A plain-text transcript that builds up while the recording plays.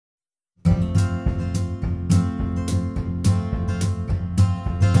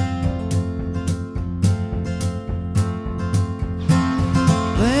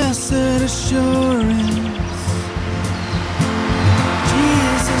assurance.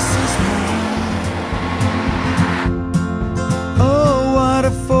 Jesus is mine. Oh, what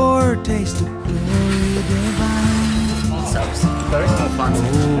a foretaste of glory divine. Subs. Very more fun.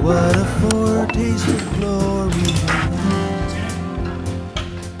 Oh, what a foretaste of glory divine.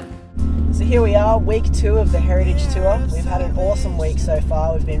 So here we are, week 2 of the Heritage Tour. We've had an awesome week so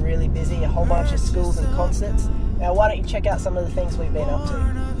far. We've been really busy, a whole bunch of schools and concerts. Now why don't you check out some of the things we've been up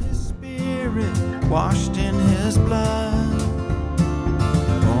to. Washed in his blood,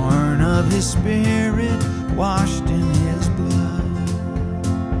 born of his spirit, washed in his blood.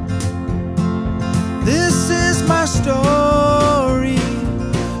 This is my story,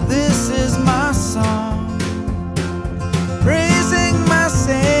 this is my song, praising my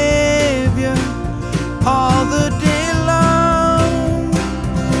Savior all the day long.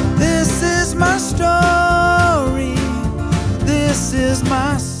 This is my story, this is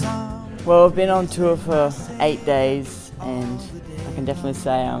my song. Well, I've been on tour for 8 days and I can definitely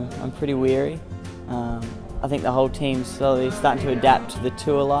say I'm pretty weary. I think the whole team's slowly starting to adapt to the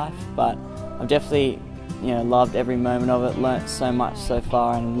tour life, but I've definitely loved every moment of it, learnt so much so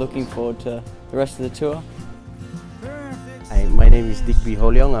far, and I'm looking forward to the rest of the tour. Hi, my name is Digby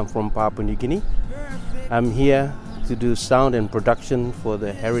Holyong. I'm from Papua New Guinea. I'm here to do sound and production for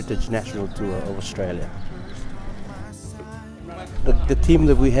the Heritage National Tour of Australia. The team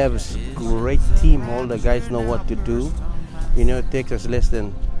that we have is a great team. All the guys know what to do. It takes us less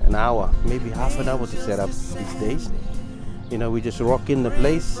than an hour, maybe half an hour to set up these days. We just rock in the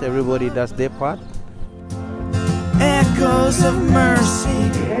place, everybody does their part. Echoes of mercy,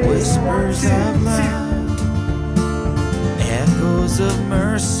 whispers of love. Echoes of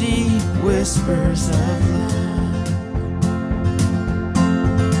mercy, whispers of love.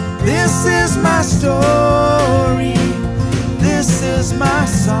 This is my story, this is my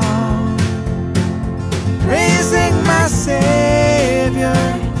song, praising my Savior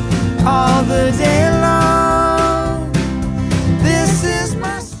all the day long. This is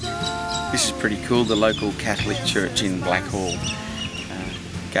my story. This is pretty cool. The local Catholic church in Blackhall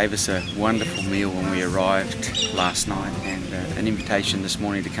gave us a wonderful meal when we arrived last night, and an invitation this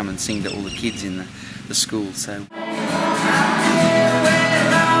morning to come and sing to all the kids in the school. So.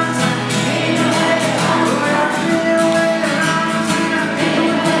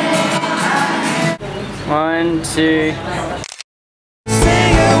 1, 2.